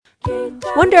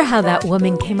Wonder how that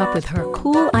woman came up with her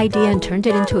cool idea and turned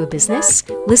it into a business?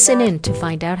 Listen in to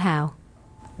find out how.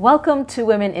 Welcome to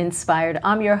Women Inspired.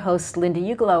 I'm your host, Linda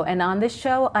Uglow, and on this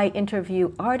show, I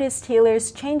interview artists,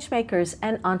 healers, changemakers,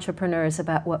 and entrepreneurs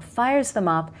about what fires them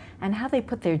up and how they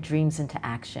put their dreams into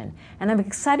action. And I'm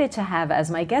excited to have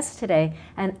as my guest today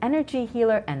an energy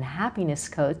healer and happiness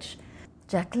coach,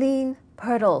 Jacqueline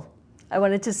Pirtle. I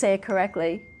wanted to say it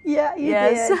correctly. Yeah, you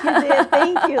did.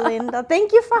 Thank you, Linda.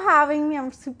 Thank you for having me.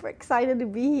 I'm super excited to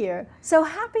be here. So,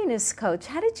 happiness coach,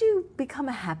 how did you become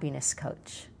a happiness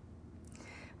coach?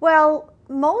 Well,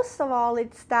 most of all,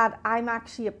 it's that I'm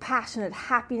actually a passionate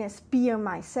happiness beer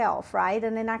myself, right?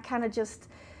 And then I kind of just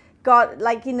got,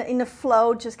 like in the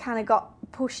flow, just kind of got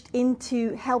pushed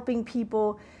into helping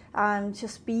people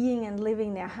just being and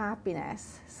living their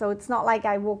happiness. So it's not like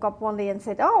I woke up one day and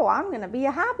said, oh, I'm going to be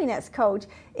a happiness coach.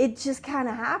 It just kind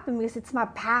of happened because it's my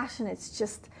passion. It's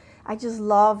just, I just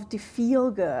love to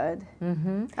feel good.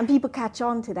 Mm-hmm. And people catch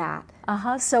on to that.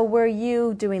 So were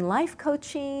you doing life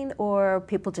coaching or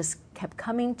people just kept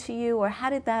coming to you, or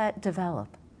how did that develop?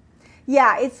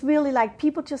 Yeah, it's really like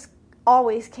people just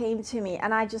always came to me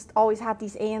and I just always had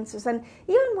these answers. And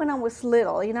even when I was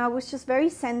little, I was just very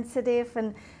sensitive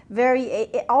and very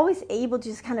always able to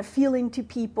just kind of feel into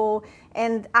people.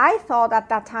 And I thought at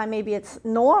that time maybe it's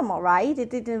normal, right? It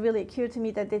didn't really occur to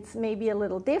me that it's maybe a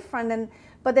little different.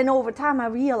 But then over time I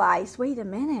realized, wait a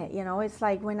minute, it's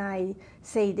like when I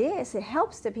say this, it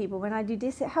helps the people. When I do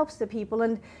this, it helps the people.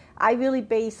 And I really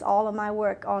base all of my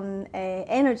work on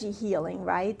energy healing,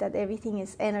 right? That everything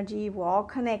is energy, we're all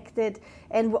connected,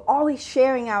 and we're always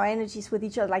sharing our energies with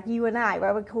each other, like you and I,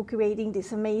 where we're co-creating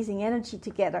this amazing energy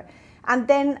together. And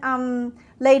then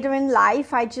later in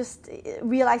life, I just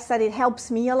realized that it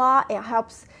helps me a lot. It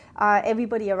helps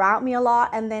everybody around me a lot.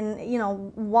 And then,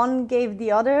 one gave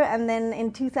the other. And then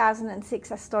in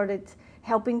 2006, I started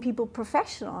helping people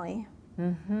professionally.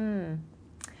 Mm-hmm.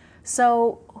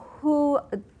 So who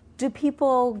do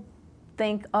people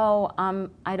think, oh,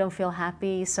 I don't feel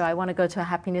happy, so I want to go to a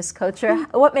happiness coach? Or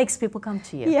what makes people come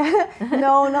to you? Yeah,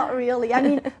 no, not really. I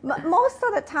mean, most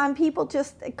of the time people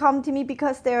just come to me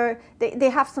because they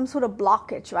have some sort of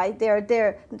blockage, right?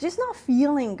 They're just not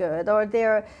feeling good, or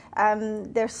they're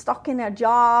stuck in a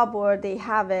job, or they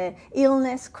have a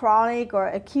illness, chronic or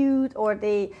acute, or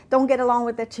they don't get along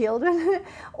with their children,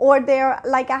 or they're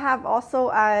like, I have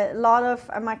also a lot of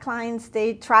my clients,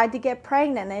 they tried to get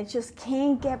pregnant, they just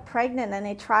can't get pregnant. And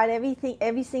they tried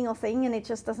every single thing, and it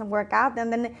just doesn't work out.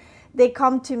 And then they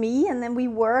come to me, and then we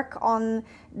work on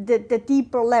the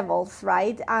deeper levels,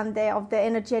 right? And of the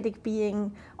energetic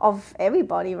being of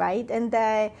everybody, right? And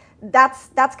that's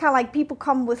kind of like people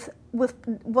come with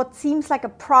what seems like a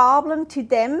problem to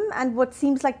them, and what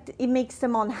seems like it makes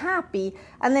them unhappy.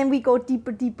 And then we go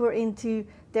deeper into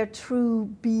their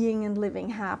true being and living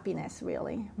happiness,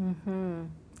 really. Mm-hmm.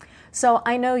 So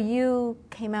I know you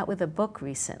came out with a book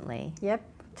recently. Yep.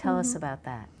 Tell us about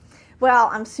that. Well,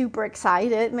 I'm super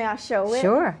excited. May I show it?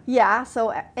 Sure. Yeah,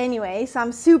 so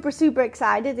I'm super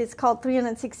excited. It's called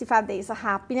 365 Days of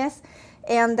Happiness.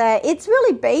 And it's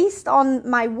really based on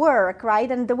my work,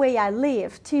 right? And the way I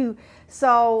live, too.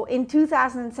 So in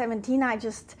 2017, I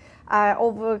just,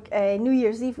 over New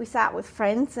Year's Eve, we sat with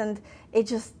friends, and it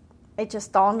just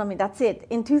dawned on me, that's it.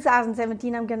 In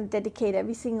 2017, I'm going to dedicate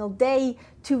every single day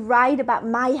to write about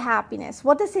my happiness.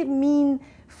 What does it mean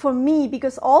for me?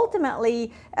 Because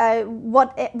ultimately,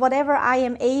 whatever I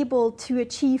am able to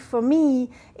achieve for me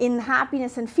in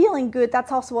happiness and feeling good,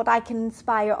 that's also what I can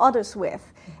inspire others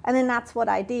with. And then that's what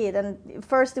I did. And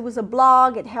first it was a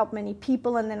blog, it helped many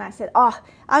people. And then I said,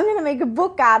 I'm going to make a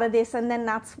book out of this. And then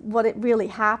that's what it really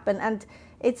happened. And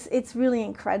it's really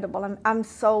incredible. I'm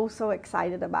so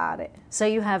excited about it. So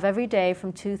you have every day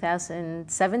from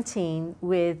 2017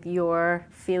 with your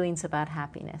feelings about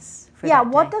happiness. Yeah,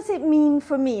 what does it mean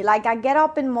for me? Like, I get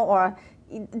up and more.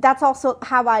 That's also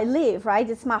how I live, right?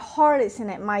 It's my heart is in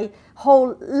it. My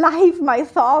whole life, my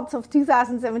thoughts of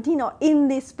 2017 are in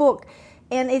this book.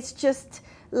 And it's just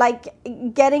like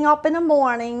getting up in the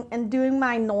morning and doing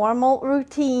my normal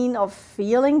routine of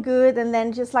feeling good, and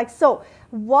then just like, so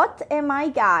what am I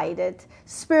guided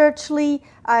spiritually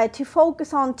to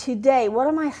focus on today? What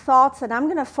are my thoughts that I'm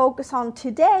going to focus on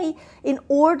today in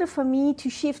order for me to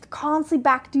shift constantly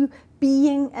back to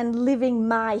being and living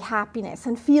my happiness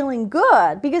and feeling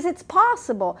good? Because it's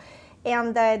possible.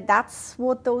 And that's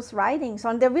what those writings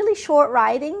are. And they're really short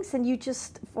writings, and you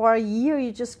just, for a year,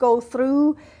 you just go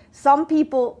through. Some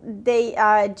people, they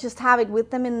just have it with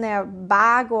them in their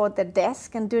bag or their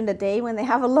desk, and during the day when they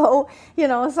have a low,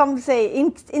 some say,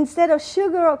 instead of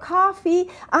sugar or coffee,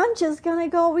 I'm just going to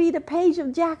go read a page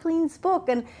of Jacqueline's book.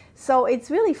 And so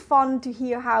it's really fun to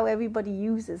hear how everybody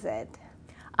uses it.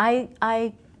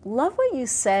 I love what you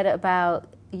said about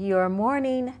your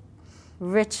morning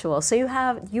ritual. So you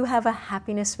have a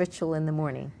happiness ritual in the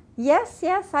morning. Yes,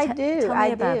 I do. Tell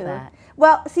me about that.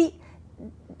 Well, see,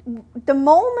 the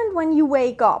moment when you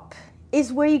wake up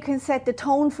is where you can set the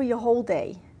tone for your whole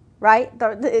day, right?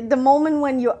 The moment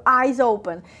when your eyes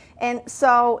open. And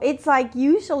so it's like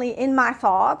usually in my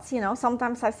thoughts,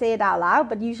 sometimes I say it out loud,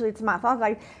 but usually it's my thoughts,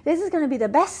 like, this is going to be the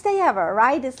best day ever,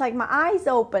 right? It's like my eyes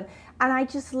open and I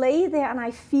just lay there and I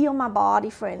feel my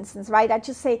body, for instance, right? I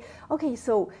just say, okay,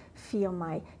 so feel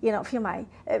my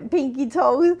pinky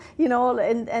toes,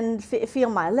 and feel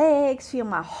my legs, feel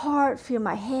my heart, feel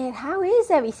my head. How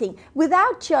is everything?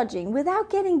 Without judging,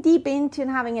 without getting deep into and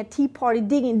having a tea party,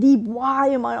 digging deep. Why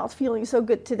am I not feeling so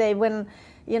good today when,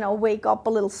 wake up a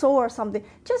little sore or something?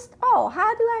 Just, how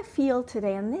do I feel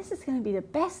today? And this is going to be the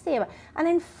best day ever. And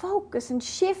then focus and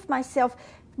shift myself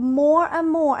more and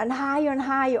more and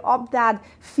higher up that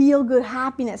feel-good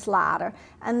happiness ladder.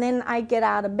 And then I get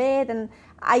out of bed, and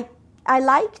I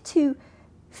like to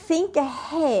think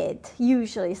ahead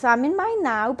usually. So I'm in my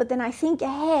now, but then I think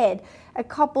ahead a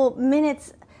couple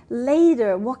minutes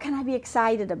later, what can I be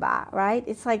excited about, right?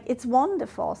 It's like, it's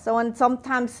wonderful. So, and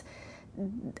sometimes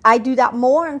I do that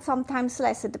more and sometimes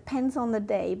less. It depends on the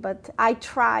day, but I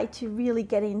try to really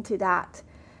get into that.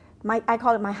 I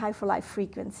call it my high for life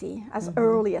frequency as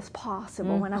early as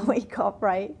possible when I wake up,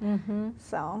 right?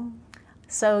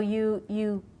 So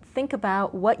you think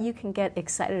about what you can get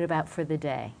excited about for the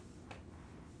day.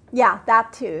 Yeah,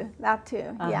 that too.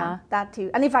 Yeah, that too.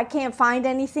 And if I can't find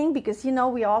anything, because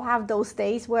we all have those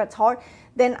days where it's hard,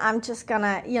 then I'm just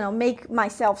gonna make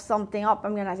myself something up.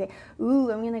 I'm gonna say,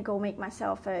 I'm gonna go make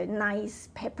myself a nice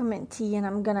peppermint tea, and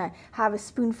I'm gonna have a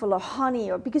spoonful of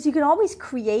honey, or because you can always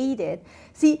create it.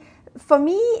 See, for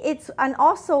me, it's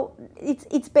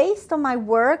based on my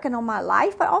work and on my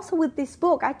life, but also with this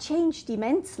book, I changed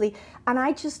immensely, and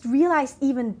I just realized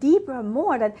even deeper and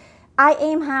more that I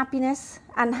am happiness,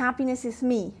 and happiness is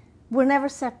me. We're never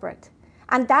separate.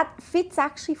 And that fits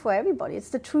actually for everybody. It's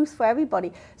the truth for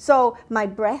everybody. So my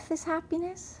breath is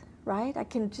happiness, right? I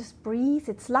can just breathe.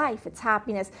 It's life. It's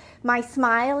happiness. My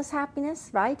smile is happiness,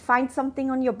 right? Find something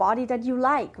on your body that you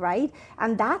like, right?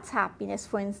 And that's happiness,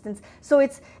 for instance. So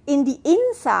it's in the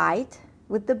inside,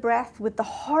 with the breath, with the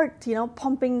heart,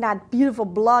 pumping that beautiful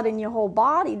blood in your whole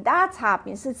body. That's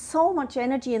happiness. It's so much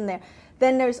energy in there.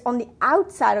 Then there's on the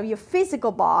outside of your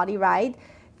physical body, right?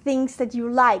 Things that you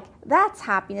like, that's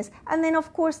happiness. And then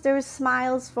of course there's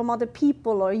smiles from other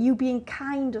people, or you being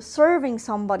kind or serving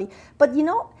somebody. But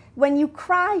when you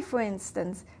cry, for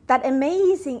instance, that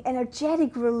amazing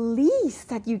energetic release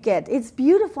that you get, it's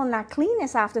beautiful, and that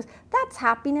cleanness after, that's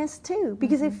happiness too,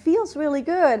 because it feels really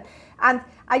good. And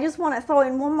I just want to throw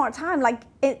in one more time, like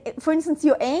for instance,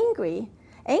 you're angry.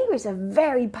 Anger is a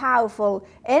very powerful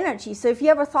energy. So if you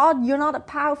ever thought you're not a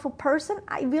powerful person,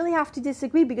 I really have to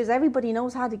disagree, because everybody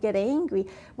knows how to get angry.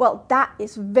 Well, that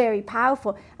is very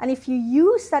powerful. And if you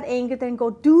use that anger, then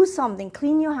go do something,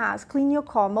 clean your house, clean your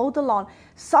car, mow the lawn,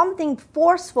 something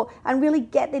forceful, and really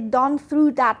get it done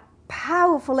through that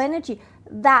powerful energy.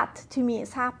 That to me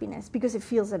is happiness, because it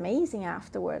feels amazing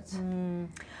afterwards.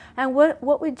 And what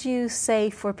would you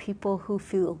say for people who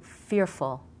feel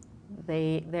fearful?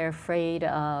 They're afraid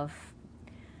of,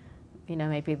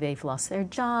 maybe they've lost their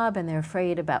job and they're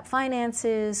afraid about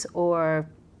finances or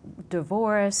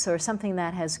divorce or something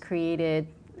that has created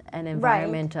an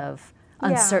environment of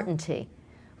uncertainty.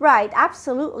 Right,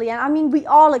 absolutely. And I mean, we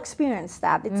all experience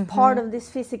that. It's part of this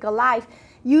physical life.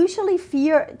 Usually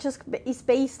fear just is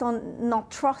based on not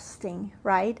trusting,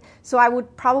 right? So I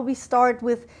would probably start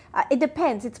with, it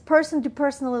depends. It's person to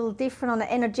person, a little different on an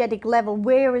energetic level.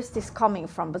 Where is this coming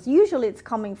from? But usually it's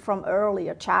coming from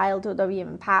earlier childhood or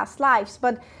even past lives.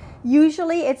 But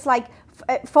usually it's like,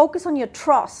 focus on your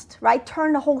trust, right?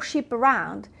 Turn the whole ship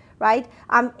around. Right?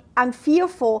 I'm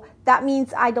fearful. That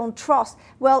means I don't trust.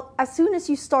 Well, as soon as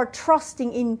you start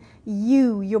trusting in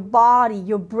you, your body,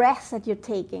 your breath that you're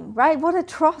taking, right? What a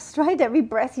trust, right? Every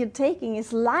breath you're taking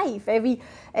is life. Every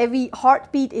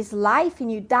heartbeat is life in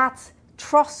you. That's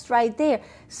trust right there.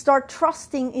 Start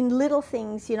trusting in little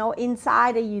things, you know,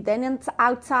 inside of you, then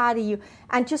outside of you,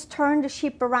 and just turn the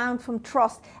ship around from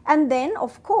trust. And then,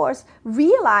 of course,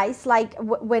 realize, like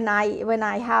when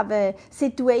I have a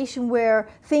situation where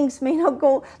things may not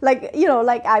go like, you know,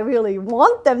 like I really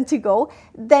want them to go,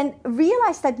 then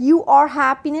realize that you are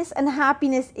happiness and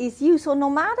happiness is you. So no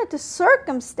matter the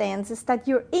circumstances that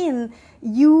you're in,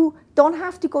 you don't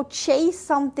have to go chase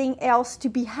something else to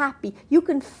be happy. You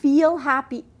can feel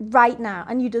happy right now,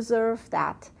 and you deserve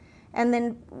that. And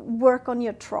then work on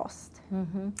your trust.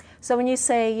 Mm-hmm. So when you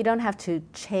say you don't have to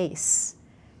chase,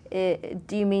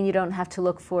 do you mean you don't have to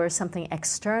look for something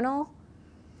external?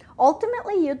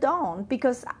 Ultimately, you don't,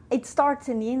 because it starts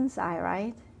in the inside,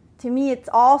 right? To me, it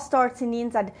all starts in the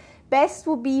inside. Best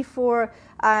would be for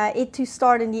it to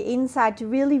start in the inside, to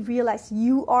really realize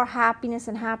you are happiness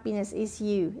and happiness is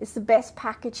you. It's the best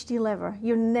package deal ever.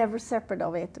 You're never separate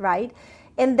of it, right?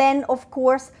 And then, of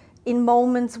course, in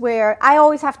moments where I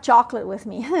always have chocolate with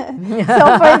me. So,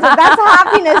 for instance, that's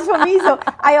happiness for me. So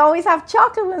I always have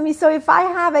chocolate with me. So if I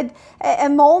have a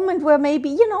moment where maybe,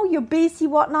 you know, you're busy,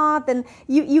 whatnot, and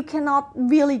you cannot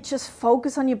really just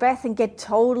focus on your breath and get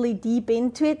totally deep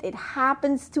into it. It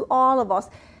happens to all of us.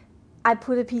 I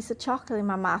put a piece of chocolate in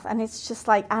my mouth, and it's just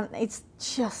like, and it's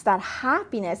just that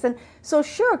happiness. And so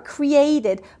sure, create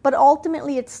it, but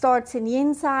ultimately it starts in the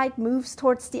inside, moves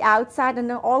towards the outside, and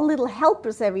there are all little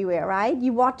helpers everywhere, right?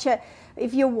 You watch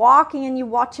if you're walking and you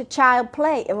watch a child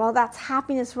play, well, that's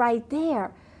happiness right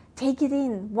there. Take it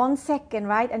in 1 second,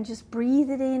 right? And just breathe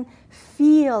it in,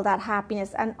 feel that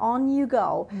happiness, and on you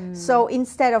go. So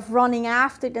instead of running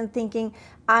after it and thinking,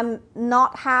 I'm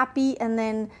not happy, and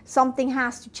then something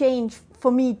has to change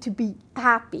for me to be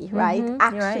happy, right?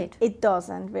 Actually, right. It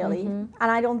doesn't really. And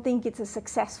I don't think it's a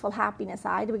successful happiness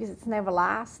either, because it's never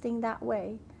lasting that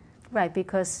way. Right,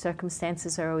 because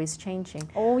circumstances are always changing.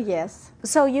 Oh, yes.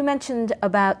 So you mentioned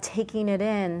about taking it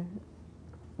in.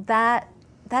 That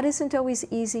isn't always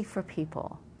easy for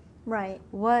people. Right.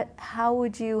 How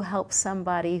would you help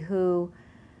somebody who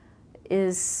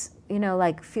is, you know,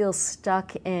 like feels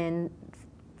stuck in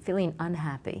feeling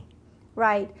unhappy?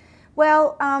 Right.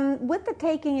 Well, with the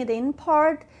taking it in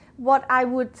part, what I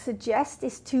would suggest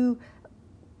is to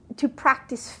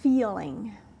practice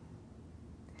feeling.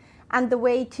 And the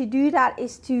way to do that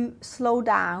is to slow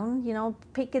down, you know,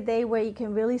 pick a day where you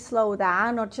can really slow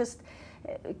down, or just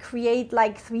create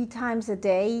like 3 times a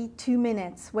day, 2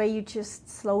 minutes where you just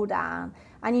slow down,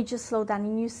 and you just slow down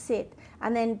and you sit,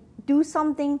 and then do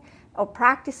something or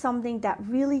practice something that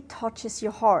really touches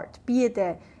your heart, be it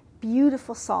a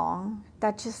beautiful song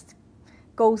that just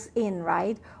goes in,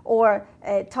 right? Or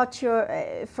touch your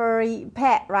furry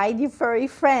pet, right? Your furry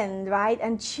friend, right?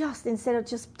 And just, instead of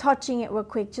just touching it real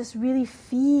quick, just really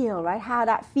feel, right, how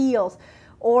that feels.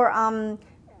 Or a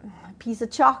piece of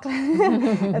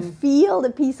chocolate, feel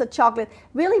the piece of chocolate.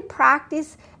 Really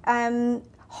practice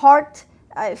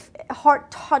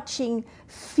heart-touching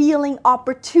feeling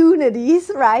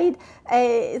opportunities, right,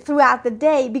 throughout the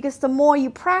day, because the more you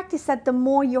practice that, the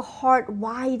more your heart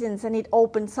widens and it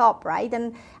opens up, right?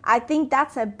 And I think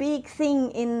that's a big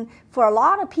thing for a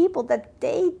lot of people, that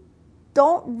they're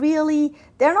not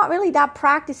really that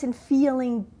practiced in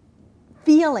feeling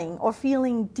or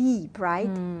feeling deep, right?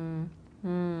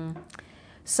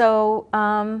 So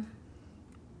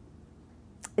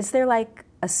is there like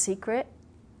a secret?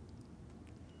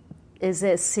 Is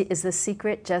the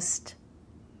secret just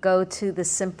go to the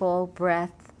simple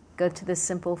breath, go to the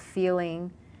simple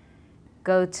feeling,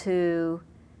 go to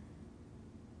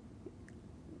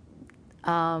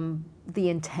the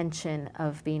intention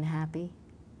of being happy?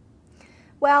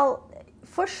 Well,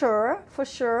 for sure.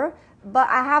 But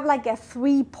I have like a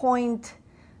 3-point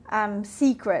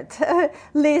secret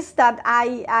list that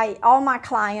I all my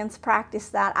clients practice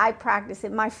that. I practice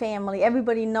it, my family,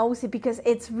 everybody knows it, because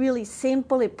it's really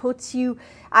simple. It puts you,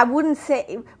 I wouldn't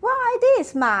say, well, it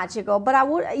is magical, but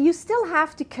you still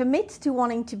have to commit to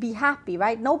wanting to be happy,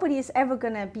 right? Nobody is ever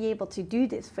going to be able to do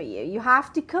this for you. You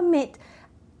have to commit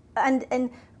and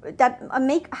that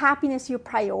make happiness your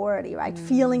priority, right?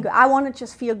 Feeling good. I want to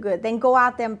just feel good. Then go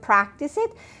out there and practice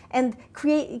it, and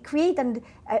create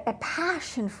a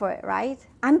passion for it, right?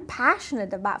 I'm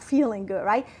passionate about feeling good,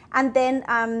 right? And then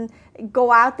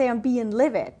go out there and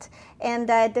live it. And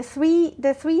the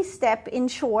three step, in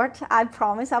short, I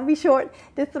promise I'll be short.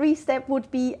 The 3-step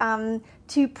would be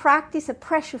to practice a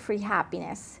pressure-free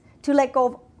happiness, to let go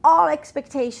of all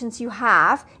expectations you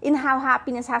have in how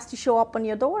happiness has to show up on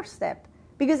your doorstep.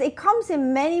 Because it comes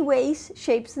in many ways,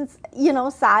 shapes, and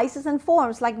sizes and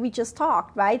forms, like we just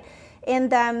talked, right?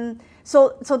 And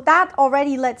so that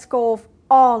already lets go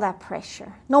all that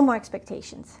pressure. No more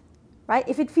expectations, right?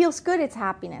 If it feels good, it's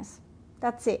happiness.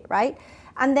 That's it, right?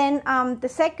 And then the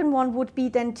second one would be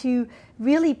then to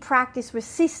really practice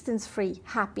resistance-free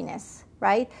happiness,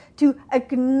 right? To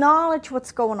acknowledge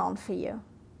what's going on for you.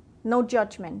 No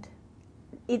judgment.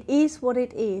 It is what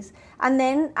it is. And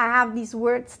then I have these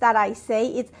words that I say.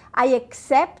 It's I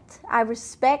accept, I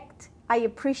respect, I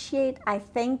appreciate, I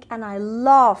thank, and I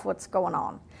love what's going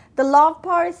on. The love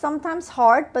part is sometimes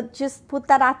hard, but just put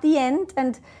that at the end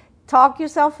and talk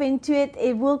yourself into it.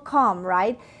 It will come,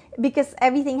 right? Because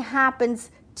everything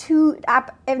happens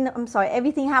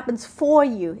everything happens for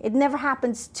you. It never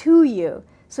happens to you.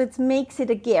 So it makes it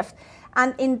a gift.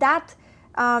 And in that,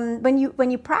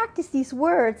 when you practice these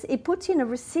words, it puts you in a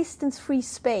resistance-free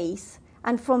space.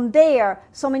 And from there,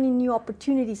 so many new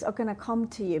opportunities are going to come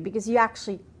to you because you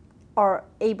actually are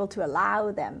able to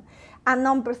allow them. And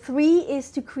number 3 is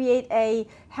to create a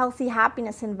healthy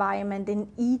happiness environment in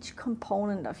each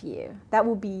component of you. That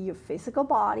will be your physical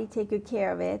body, take good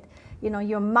care of it.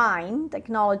 Your mind,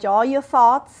 acknowledge all your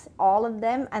thoughts, all of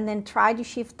them, and then try to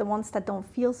shift the ones that don't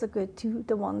feel so good to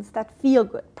the ones that feel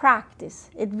good. Practice.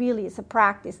 It really is a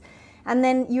practice. And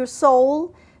then your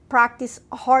soul, practice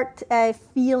heart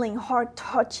feeling, heart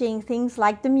touching, things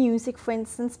like the music, for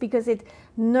instance, because it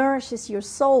nourishes your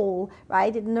soul,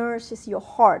 right? It nourishes your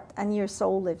heart, and your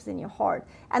soul lives in your heart.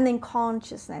 And then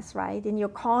consciousness, right? In your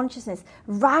consciousness,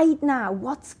 right now,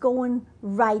 what's going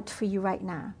right for you right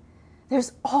now?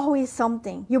 There's always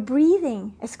something. Your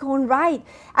breathing is going right.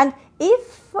 And if,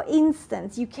 for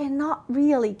instance, you cannot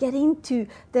really get into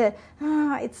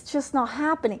it's just not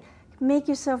happening, make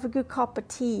yourself a good cup of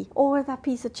tea or that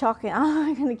piece of chocolate.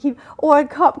 I'm going to or a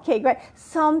cupcake, right?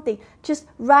 Something. Just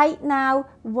right now,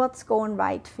 what's going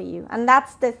right for you? And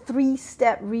that's the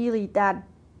 3-step, really, that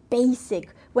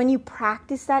basic. When you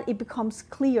practice that, it becomes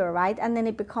clear, right? And then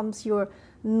it becomes your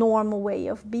normal way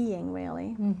of being,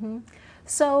 really. Mm-hmm.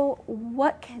 So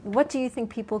what do you think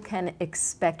people can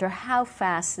expect, or how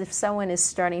fast, if someone is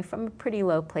starting from a pretty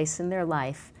low place in their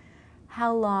life,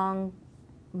 how long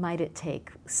might it take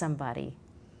somebody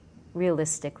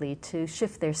realistically to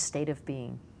shift their state of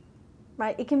being?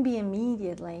 Right, it can be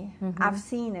immediately. Mm-hmm. I've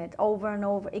seen it over and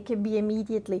over. It can be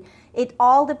immediately. It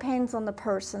all depends on the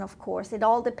person, of course. It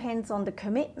all depends on the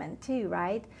commitment too,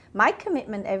 right? My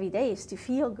commitment every day is to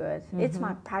feel good. Mm-hmm. It's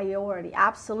my priority,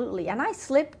 absolutely. And I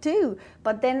slip too,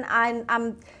 but then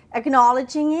I'm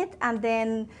acknowledging it, and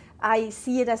then I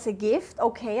see it as a gift.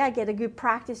 Okay, I get a good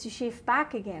practice to shift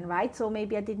back again, right? So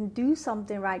maybe I didn't do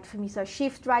something right for me, so I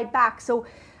shift right back. So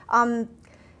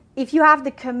if you have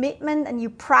the commitment and you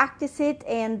practice it,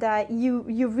 and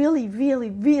you really, really,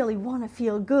 really want to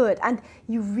feel good, and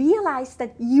you realize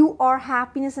that you are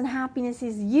happiness and happiness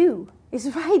is you, it's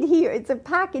right here, it's a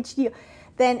package deal,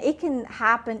 then it can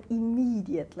happen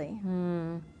immediately.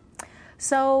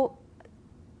 So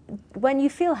when you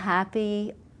feel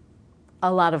happy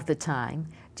a lot of the time,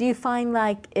 do you find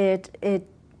like it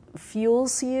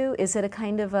fuels you? Is it a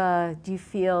kind of do you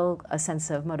feel a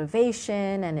sense of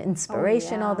motivation and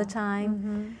inspiration all the time?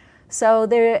 Mm-hmm. So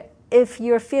if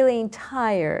you're feeling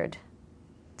tired,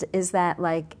 is that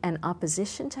like an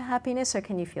opposition to happiness, or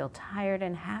can you feel tired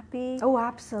and happy? Oh,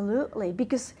 absolutely.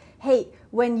 Because, hey,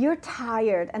 when you're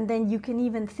tired, and then you can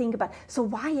even think about, so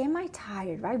why am I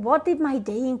tired, right? What did my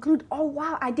day include? Oh,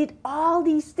 wow, I did all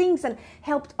these things and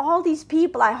helped all these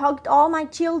people. I hugged all my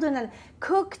children and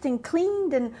cooked and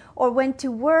cleaned or went to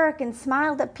work and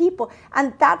smiled at people.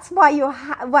 And that's why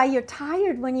you're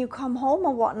tired when you come home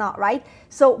or whatnot, right?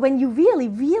 So when you really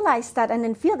realize that and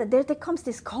then feel that, there comes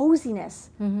this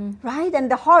coziness, mm-hmm. right?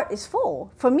 And the heart is full.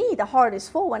 For me, the heart is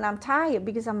full when I'm tired,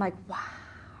 because I'm like, wow,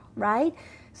 right?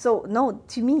 So no,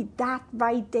 to me, that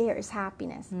right there is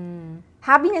happiness.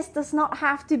 Happiness does not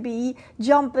have to be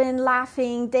jumping,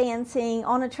 laughing, dancing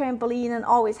on a trampoline and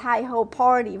always hi-ho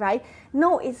party, right?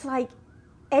 No, it's like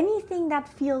anything that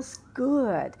feels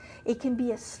good. It can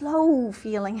be a slow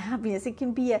feeling happiness. It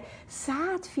can be a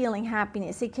sad feeling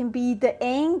happiness. It can be the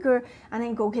anger and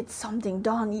then go get something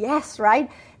done. Yes,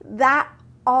 right? That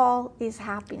all is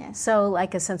happiness. So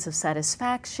like a sense of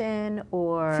satisfaction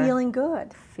or feeling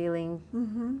good. Feeling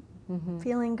mm-hmm. Mm-hmm.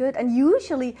 Feeling good. And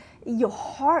usually your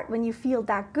heart, when you feel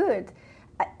that good,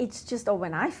 it's just,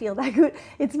 when I feel that good,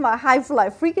 it's my high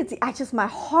flight frequency. My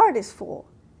heart is full,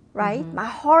 right? Mm-hmm. My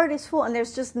heart is full, and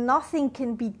there's just nothing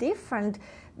can be different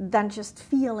than just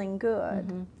feeling good.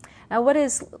 Mm-hmm. Now, what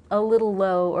is a little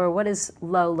low, or what does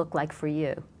low look like for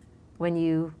you when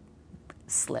you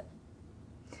slip?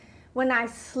 When I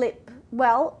slip,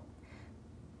 well,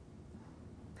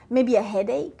 maybe a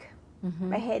headache.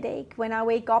 Mm-hmm. A headache. When I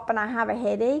wake up and I have a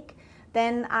headache,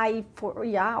 then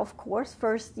of course,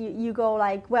 first you go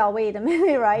like, well, wait a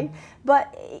minute, right?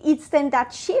 But it's then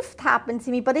that shift happened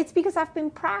to me, but it's because I've been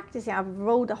practicing. I've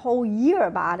wrote a whole year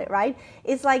about it, right?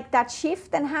 It's like that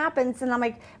shift then happens, and I'm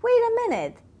like, wait a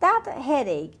minute. That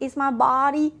headache is my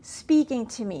body speaking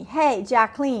to me. Hey,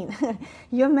 Jacqueline,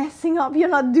 you're messing up. You're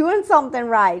not doing something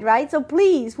right? So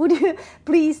please, would you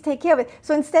please take care of it?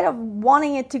 So instead of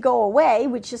wanting it to go away,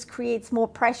 which just creates more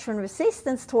pressure and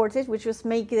resistance towards it, which just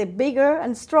makes it bigger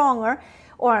and stronger,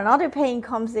 or another pain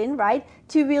comes in, right?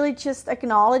 To really just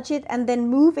acknowledge it and then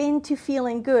move into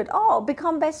feeling good. Oh,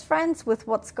 become best friends with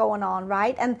what's going on,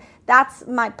 right? And that's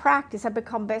my practice. I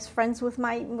become best friends with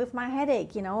my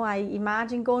headache. I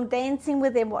imagine going dancing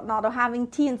with it, whatnot, or having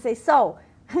tea and say, so,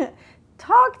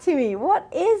 talk to me. What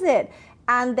is it?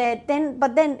 And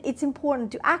then it's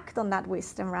important to act on that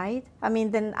wisdom, right? I mean,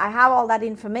 then I have all that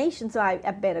information, so I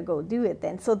better go do it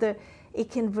then. So it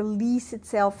can release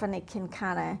itself, and it can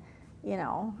kind of,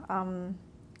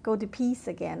 go to peace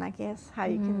again, I guess, how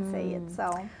you can say it.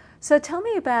 So tell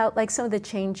me about like some of the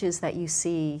changes that you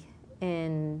see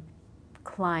in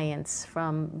clients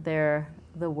from the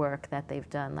work that they've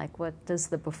done. Like, what does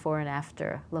the before and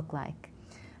after look like?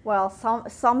 Well,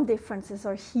 some differences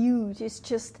are huge. It's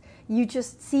just, you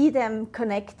just see them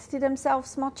connect to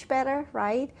themselves much better,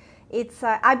 right? It's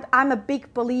I'm a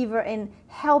big believer in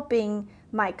helping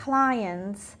my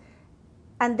clients,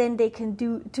 and then they can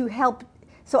help.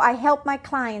 So I help my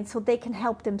clients so they can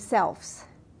help themselves.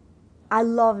 I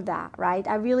love that, right?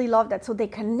 I really love that. So they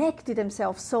connect to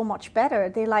themselves so much better.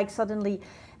 They like suddenly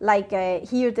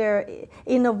hear their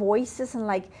inner voices and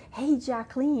like, hey,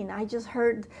 Jacqueline, I just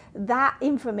heard that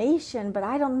information, but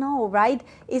I don't know, right?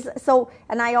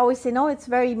 And I always say, no, it's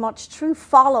very much true.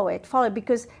 Follow it,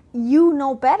 because you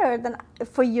know better than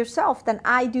for yourself than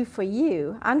I do for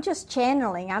you. I'm just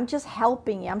channeling. I'm just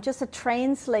helping you. I'm just a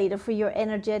translator for your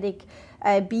energetic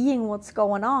being, what's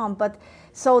going on. But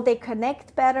so they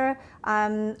connect better.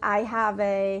 I have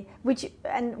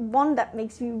one that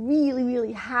makes me really,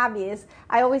 really happy is,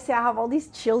 I always say I have all these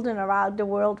children around the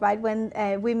world, right? When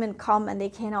women come and they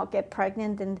cannot get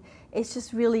pregnant, and it's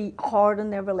just really hard on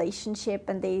their relationship,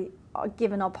 and they are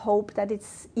giving up hope that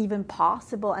it's even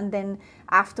possible. And then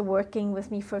after working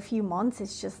with me for a few months,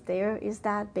 it's just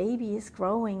that baby is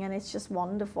growing, and it's just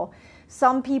wonderful.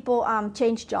 Some people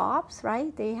change jobs,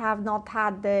 right? They have not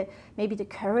had maybe the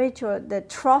courage or the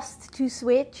trust to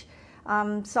switch.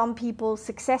 Some people,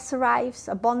 success arrives,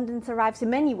 abundance arrives in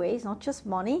many ways, not just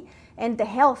money, and the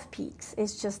health peaks.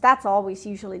 That's always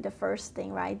usually the first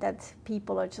thing, right? That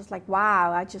people are just like,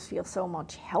 wow, I just feel so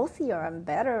much healthier and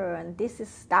better, and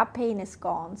that pain is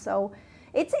gone. So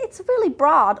it's really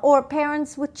broad. Or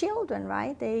parents with children,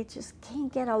 right? They just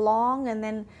can't get along, and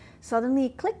then suddenly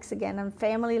it clicks again, and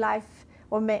family life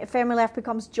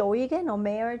becomes joy again, or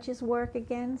marriages work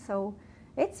again. So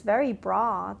it's very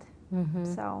broad.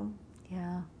 Mm-hmm. So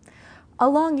yeah.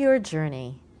 Along your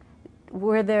journey,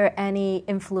 were there any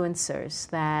influencers,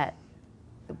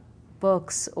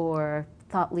 books or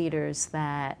thought leaders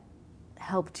that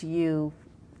helped you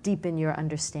deepen your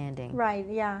understanding? Right,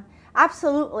 yeah,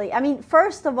 absolutely. I mean,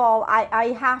 first of all,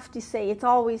 I have to say,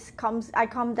 I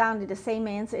come down to the same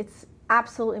answer. It's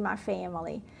absolutely my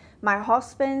family. My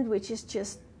husband, he's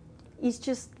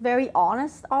just very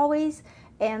honest always,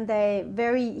 and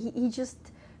he just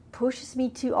pushes me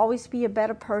to always be a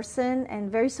better person, and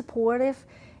very supportive.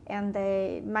 And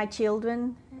my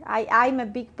children, I'm a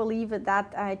big believer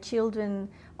that children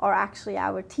are actually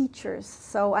our teachers.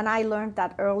 So, and I learned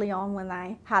that early on when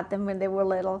I had them when they were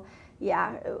little.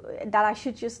 Yeah, that I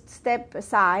should just step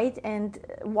aside and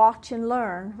watch and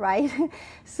learn, right?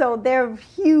 So they're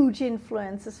huge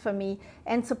influences for me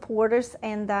and supporters.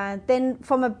 And then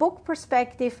from a book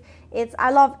perspective,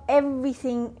 I love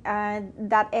everything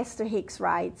that Esther Hicks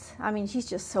writes. I mean, she's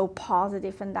just so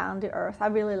positive and down to earth. I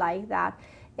really like that.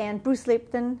 And Bruce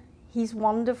Lipton, he's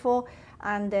wonderful.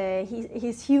 And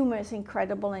his humor is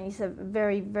incredible, and he's a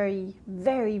very, very,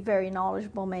 very, very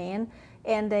knowledgeable man.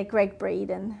 And Greg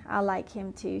Braden, I like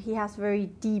him too. He has very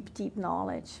deep, deep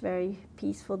knowledge, very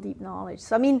peaceful, deep knowledge.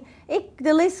 So I mean,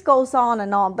 the list goes on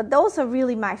and on, but those are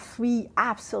really my 3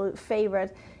 absolute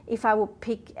favorite. If I would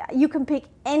pick, you can pick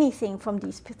anything from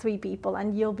these 3 people,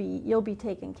 and you'll be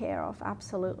taken care of.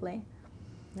 Absolutely.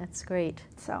 That's great.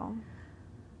 So.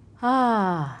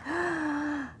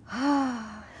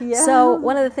 Yeah. So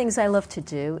one of the things I love to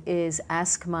do is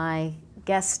ask my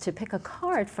guests to pick a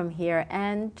card from here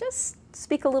and just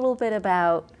speak a little bit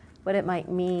about what it might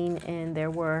mean in their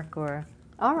work or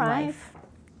life.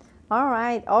 All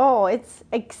right. Oh, it's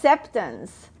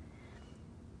acceptance.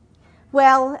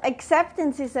 Well,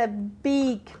 acceptance is a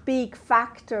big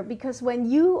factor, because when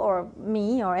you or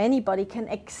me or anybody can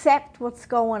accept what's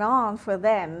going on for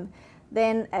them,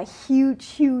 then a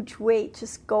huge weight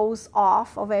just goes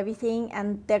off of everything,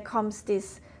 and there comes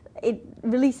this, it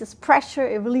releases pressure,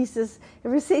 it releases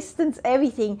resistance,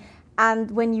 everything.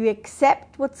 And when you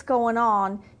accept what's going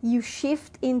on, you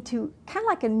shift into kind of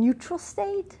like a neutral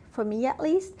state, for me at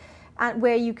least, and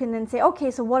where you can then say,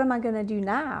 okay, so what am I going to do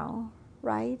now?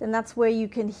 Right? And that's where you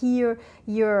can hear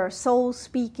your soul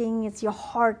speaking, it's your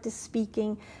heart is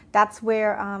speaking. That's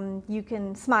where you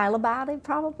can smile about it,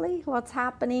 probably, what's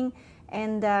happening.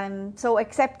 And so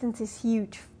acceptance is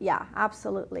huge. Yeah,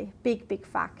 absolutely. Big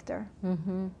factor.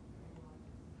 Mm-hmm.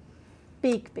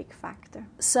 Big factor.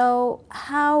 So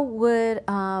how would,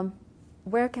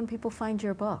 where can people find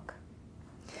your book?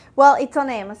 Well, it's on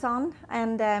Amazon,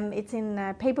 and it's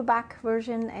in paperback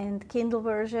version and Kindle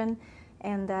version.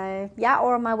 And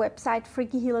or on my website,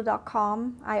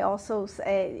 freakyhealer.com. I also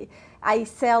I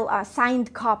sell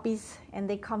signed copies, and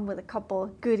they come with a couple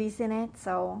goodies in it.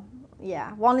 So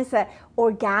yeah, one is a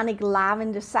organic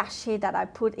lavender sachet that I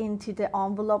put into the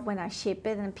envelope when I ship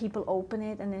it, and people open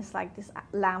it, and it's like this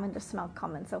lavender smell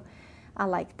coming. So I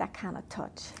like that kind of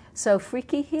touch. So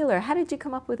Freaky Healer, how did you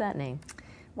come up with that name?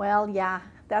 Well, yeah,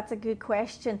 that's a good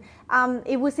question.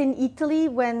 It was in Italy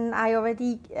when I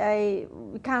already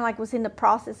kind of like was in the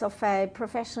process of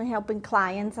professionally helping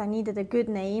clients. I needed a good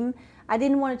name. I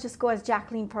didn't want to just go as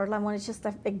Jacqueline Pearl. I wanted just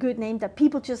a good name that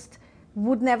people just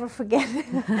would never forget.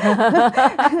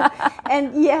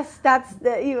 And yes, that's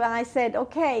and I said,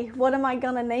 okay, what am I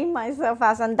gonna name myself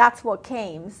as? And that's what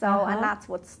came. So and that's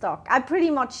what stuck. I pretty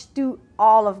much do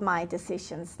all of my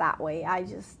decisions that way. I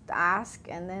just ask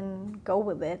and then go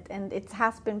with it, and it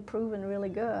has been proven really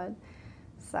good.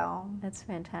 So that's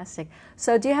fantastic.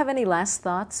 So do you have any last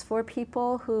thoughts for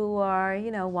people who are,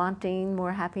 wanting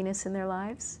more happiness in their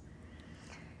lives?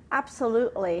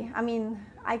 Absolutely. I mean,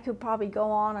 I could probably go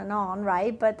on and on,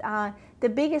 right? But the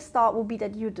biggest thought will be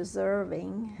that you're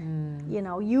deserving.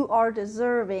 You are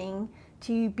deserving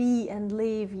to be and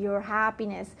live your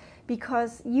happiness,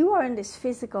 because you are in this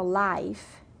physical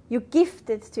life. You're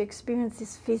gifted to experience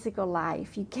this physical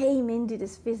life. You came into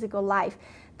this physical life.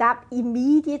 That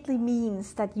immediately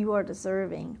means that you are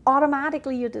deserving.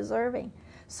 Automatically, you're deserving.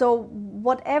 So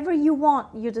whatever you want,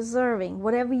 you're deserving.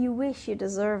 Whatever you wish, you're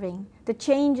deserving. The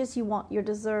changes you want, you're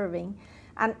deserving.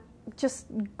 And just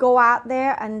go out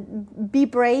there and be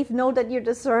brave. Know that you're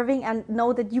deserving, and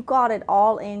know that you got it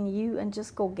all in you, and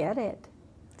just go get it.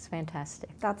 It's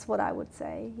fantastic. That's what I would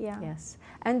say, yeah. Yes.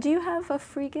 And do you have a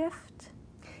free gift?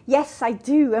 Yes, I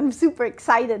do. I'm super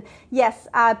excited. Yes,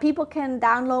 people can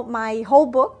download my whole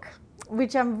book,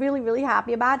 which I'm really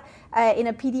happy about, in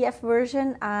a PDF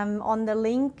version. On the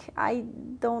link, I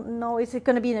don't know, is it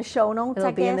going to be in the show notes?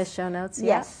 It'll be in the show notes,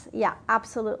 yeah. Yes, yeah,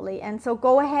 absolutely. And so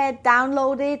go ahead,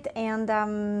 download it, and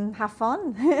have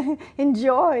fun.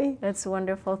 Enjoy. That's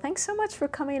wonderful. Thanks so much for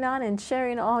coming on and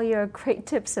sharing all your great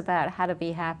tips about how to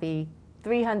be happy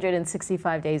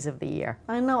 365 days of the year.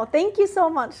 I know. Thank you so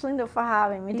much, Linda, for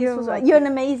having me. You're an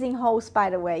amazing host, by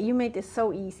the way. You made this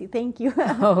so easy. Thank you.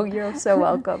 Oh, you're so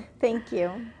welcome. Thank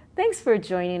you. Thanks for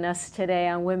joining us today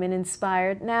on Women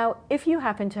Inspired. Now, if you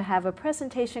happen to have a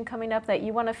presentation coming up that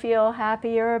you want to feel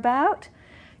happier about,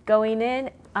 going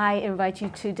in, I invite you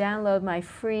to download my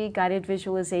free guided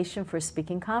visualization for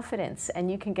speaking confidence. And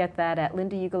you can get that at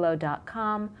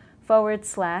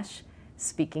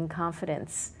lindaugalo.com/speaking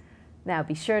confidence. Now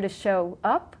be sure to show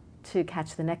up to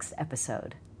catch the next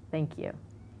episode. Thank you.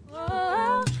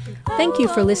 Thank you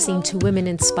for listening to Women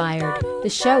Inspired. The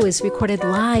show is recorded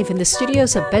live in the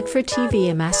studios of Bedford TV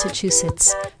in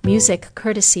Massachusetts. Music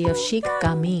courtesy of Sheikh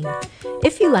Gamin.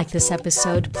 If you like this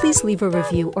episode, please leave a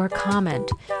review or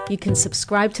comment. You can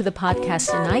subscribe to the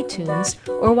podcast in iTunes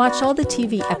or watch all the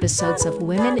TV episodes of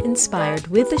Women Inspired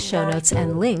with the show notes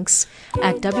and links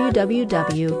at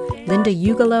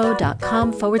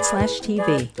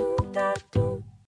www.lindaugalo.com/TV.